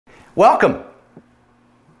Welcome.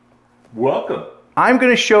 Welcome. I'm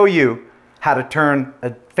going to show you how to turn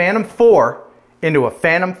a Phantom 4 into a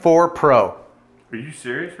Phantom 4 Pro. Are you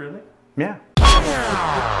serious, really? Yeah.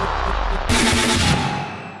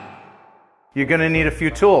 You're going to need a few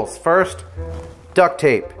tools. First, duct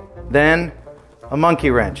tape, then a monkey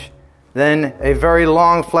wrench, then a very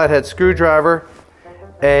long flathead screwdriver,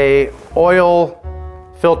 a oil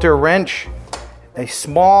filter wrench, a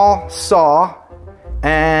small saw,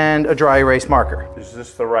 and a dry erase marker. Is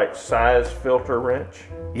this the right size filter wrench?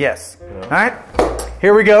 Yes. All right,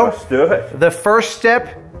 here we go. Let's do it. The first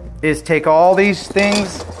step is take all these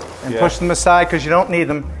things and push them aside because you don't need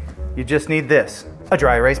them. You just need this, a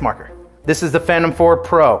dry erase marker. This is the Phantom 4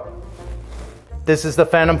 Pro. This is the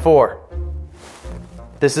Phantom 4.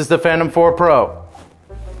 This is the Phantom 4 Pro.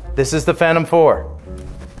 This is the Phantom 4.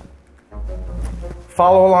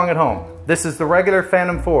 Follow along at home. This is the regular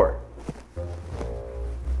Phantom 4.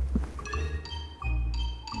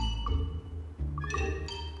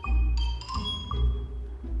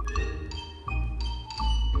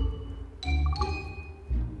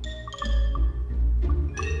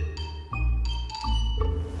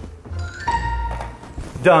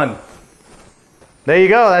 Done. There you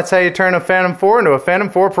go. That's how you turn a Phantom 4 into a Phantom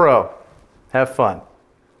 4 Pro. Have fun.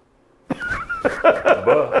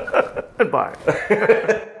 Bye.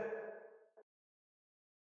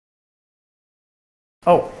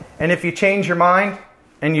 Oh, and if you change your mind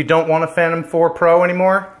and you don't want a Phantom 4 Pro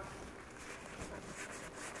anymore,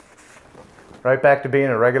 right back to being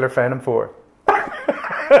a regular Phantom 4.